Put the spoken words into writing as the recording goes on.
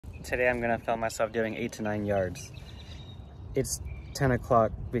Today I'm gonna film myself doing 8 to 9 yards. It's 10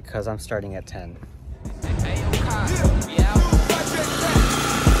 o'clock because I'm starting at 10.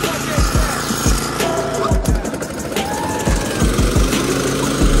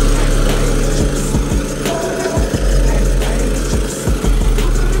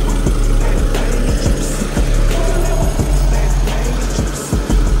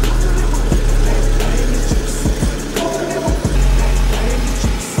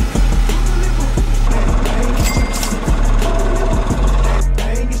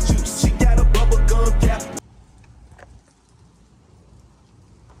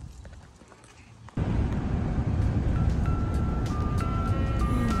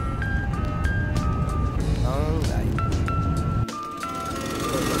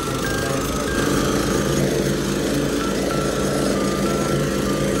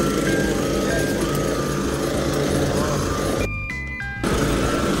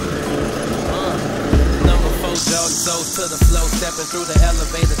 To the flow, stepping through the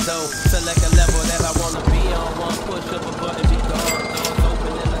elevator door. Select a level that I wanna be on. One push of a button, be gone. Doors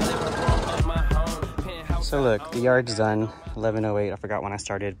open in the living room of my home. So look, the yard's done. 11:08. I forgot when I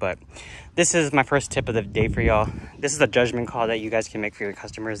started, but this is my first tip of the day for y'all. This is a judgment call that you guys can make for your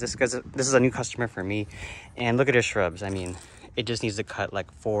customers. This is a new customer for me, and look at his shrubs. I mean, it just needs to cut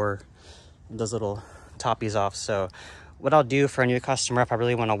like 4 of those little toppies off. So what I'll do for a new customer, if I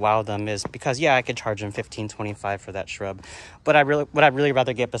really want to wow them, is because yeah, I could charge them $15-25 for that shrub, but what I'd really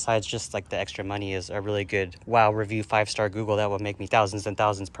rather get besides just like the extra money is a really good wow review, 5-star Google that will make me thousands and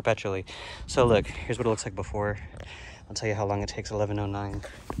thousands perpetually. So look, here's what it looks like before. I'll tell you how long it takes. 11:09,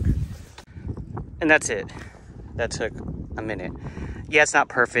 and that's it. That took a minute. Yeah, it's not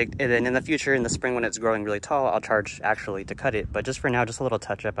perfect, and then in the future, in the spring when it's growing really tall, I'll charge actually to cut it. But just for now, just a little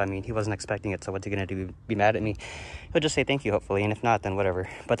touch up. I mean, he wasn't expecting it, so what's he gonna do, be mad at me? He'll just say thank you, hopefully, and if not, then whatever.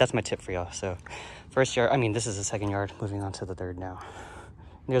 But that's my tip for y'all. So first yard, I mean, this is the second yard, moving on to the third now.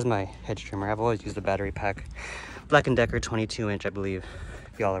 There's my hedge trimmer. I've always used the battery pack, Black & Decker 22-inch, I believe,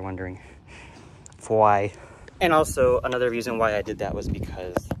 if y'all are wondering why. And also, another reason why I did that was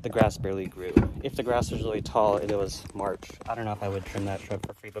because the grass barely grew. If the grass was really tall and it was March, I don't know if I would trim that shrub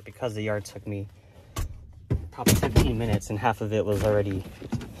for free, but because the yard took me probably 15 minutes and half of it was already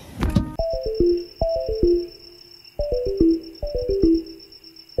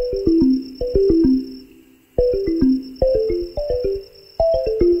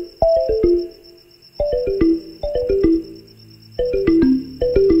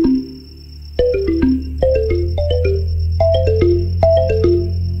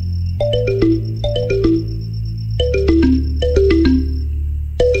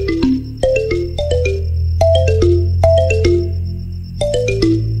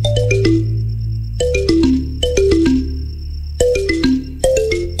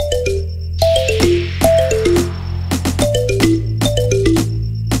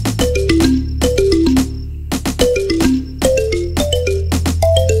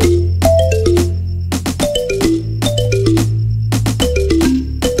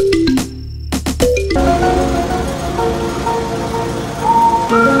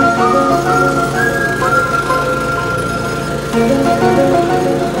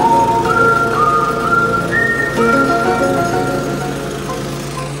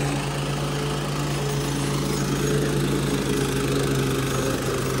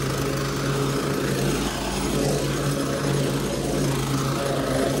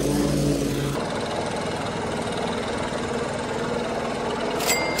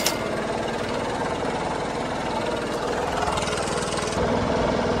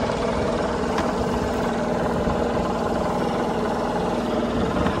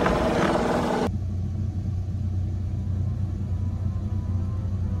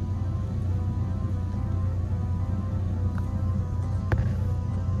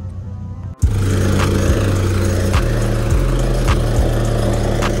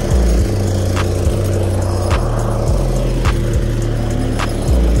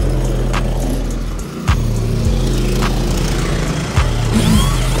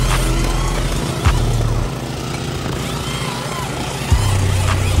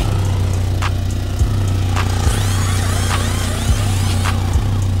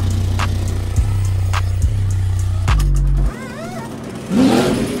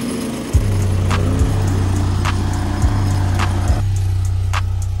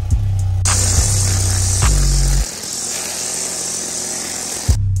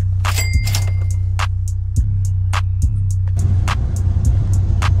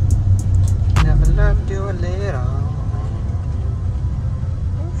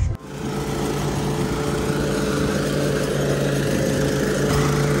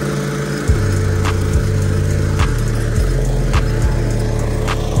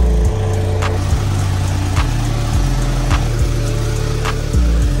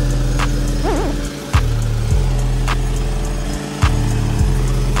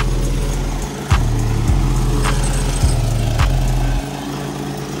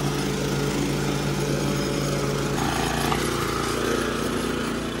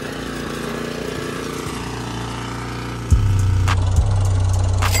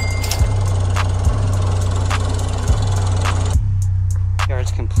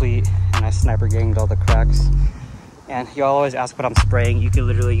complete, and I sniper ganged all the cracks. And y'all always ask what I'm spraying. You can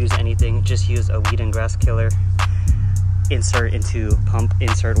literally use anything. Just use a weed and grass killer, insert into pump,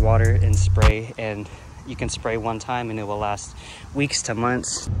 insert water and spray, and you can spray one time and it will last weeks to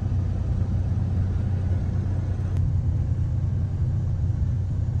months.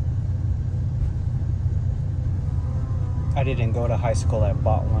 I didn't go to high school, I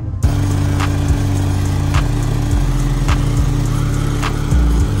bought one.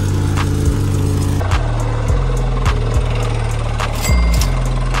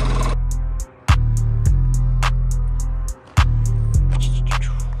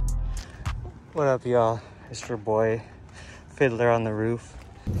 What up, y'all? It's your boy, Fiddler on the Roof.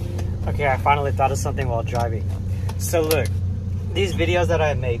 Okay, I finally thought of something while driving. So look, these videos that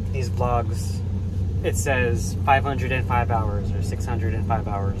I make, these vlogs, it says 505 hours or 605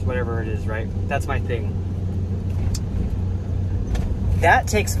 hours, whatever it is, right? That's my thing. That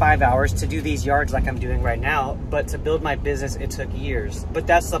takes 5 hours to do these yards like I'm doing right now, but to build my business, it took years. But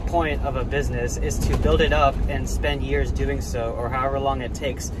that's the point of a business, is to build it up and spend years doing so, or however long it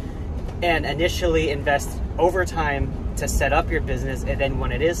takes, and initially invest over time to set up your business. And then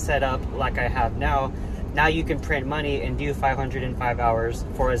when it is set up, like I have now you can print money and do 505 hours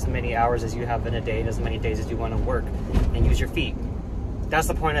for as many hours as you have in a day and as many days as you want to work, and use your feet. That's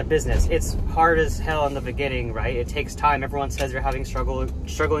the point of business. It's hard as hell in the beginning, right? It takes time. Everyone says they're having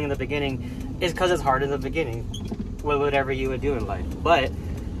struggling in the beginning. It's because it's hard in the beginning with whatever you would do in life. But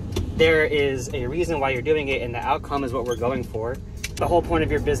there is a reason why you're doing it, and the outcome is what we're going for. The whole point of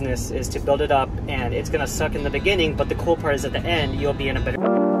your business is to build it up, and it's gonna suck in the beginning, but the cool part is at the end, you'll be in a better...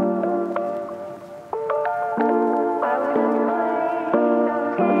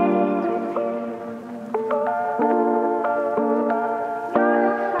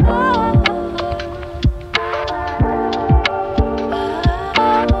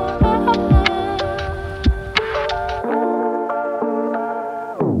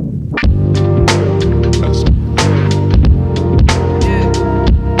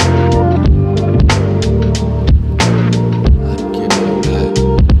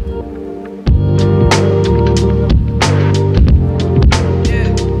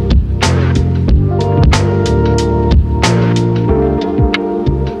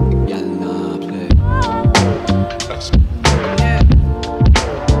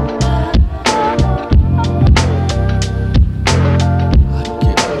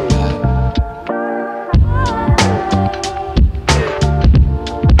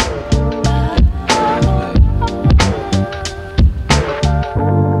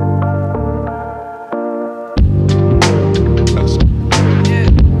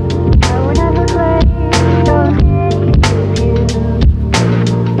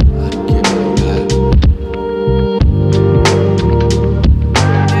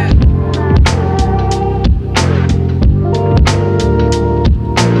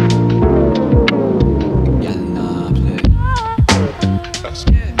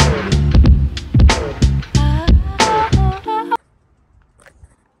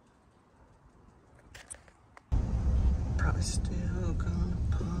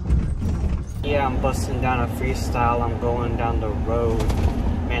 Yeah, I'm busting down a freestyle, I'm going down the road.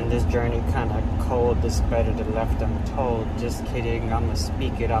 Man, this journey kinda cold, this better to left untold. Just kidding, I'ma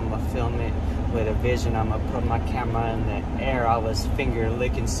speak it, I'ma film it with a vision. I'ma put my camera in the air. I was finger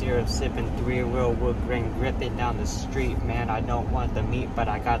licking syrup, sipping 3-wheel wood grain, gripping down the street. Man, I don't want the meat, but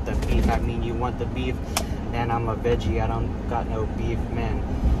I got the beef. I mean, you want the beef? Man, I'm a veggie, I don't got no beef, man.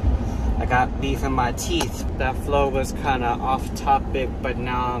 I got beef in my teeth. That flow was kind of off topic, but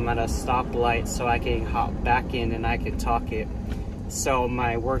now I'm at a stoplight, so I can hop back in and I can talk it. So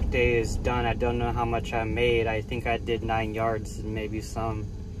my work day is done. I don't know how much I made. I think I did 9 yards and maybe some.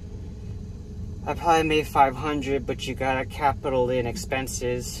 I probably made 500, but you gotta capital in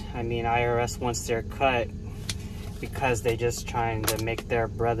expenses. I mean, IRS wants their cut because they just trying to make their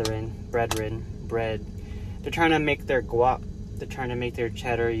bread. They're trying to make their guap. They're trying to make their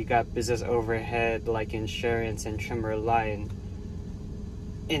cheddar. You got business overhead like insurance and trimmer line.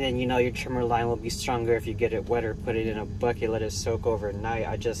 And then, you know, your trimmer line will be stronger if you get it wetter. Put it in a bucket, let it soak overnight.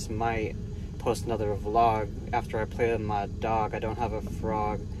 I just might post another vlog after I play with my dog. I don't have a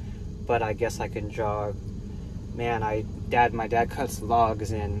frog, but I guess I can jog. Man, my dad cuts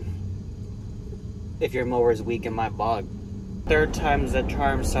logs, and if your mower's weak in my bog. 3rd time's the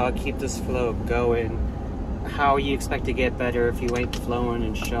charm, so I'll keep this flow going. How you expect to get better if you ain't flowing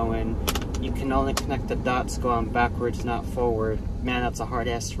and showing? You can only connect the dots going backwards, not forward. Man, that's a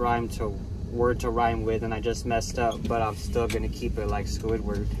hard-ass word to rhyme with, and I just messed up, but I'm still gonna keep it like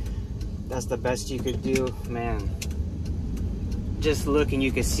Squidward. That's the best you could do, man. just looking,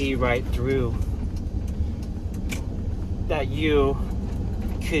 you can see right through that you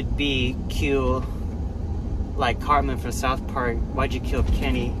could be Q, like Cartman from South Park. Why'd you kill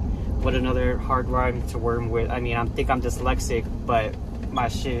Kenny? What another hard rhyme to worm with. I mean, I think I'm dyslexic, but my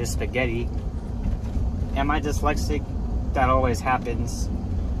shit is spaghetti. Am I dyslexic? That always happens.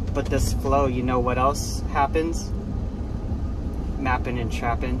 But this flow, you know what else happens? Mapping and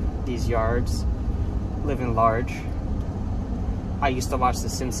trapping these yards, living large. I used to watch The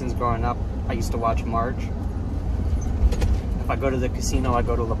Simpsons growing up. I used to watch Marge. If I go to the casino, I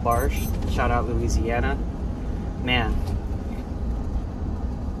go to La Barge. Shout out Louisiana. Man,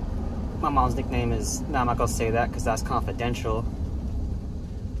 my mom's nickname is, no, I'm not gonna say that because that's confidential.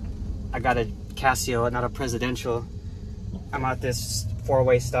 I got a Casio, not a presidential. I'm at this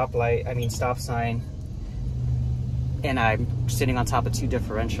four-way stop sign, and I'm sitting on top of 2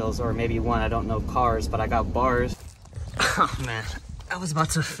 differentials, or maybe 1, I don't know cars, but I got bars. Oh man, I was about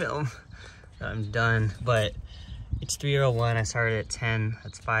to film. I'm done, but it's 3:01, I started at 10,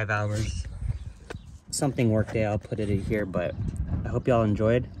 that's 5 hours. Something Workday, I'll put it in here, but I hope y'all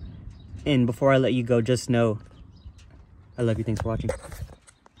enjoyed. And before I let you go, just know, I love you, thanks for watching.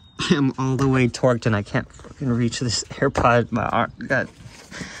 I am all the way torqued and I can't fucking reach this AirPod. My arm got,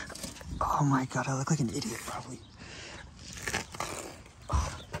 oh my god, I look like an idiot probably.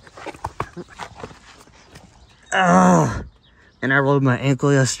 Oh, and I rolled my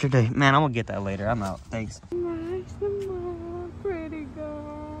ankle yesterday. Man, I'm gonna get that later. I'm out. Thanks. Pretty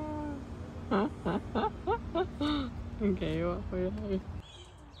girl. Okay, what for you?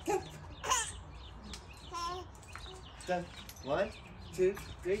 Done. 1, 2,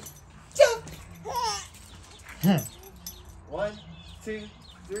 3, jump! 1, 2,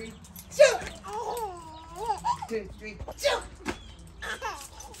 3, jump! 2, 3, jump!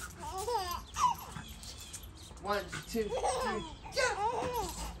 1, 2, 3, jump!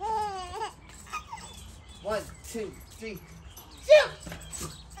 1, 2, 3, jump!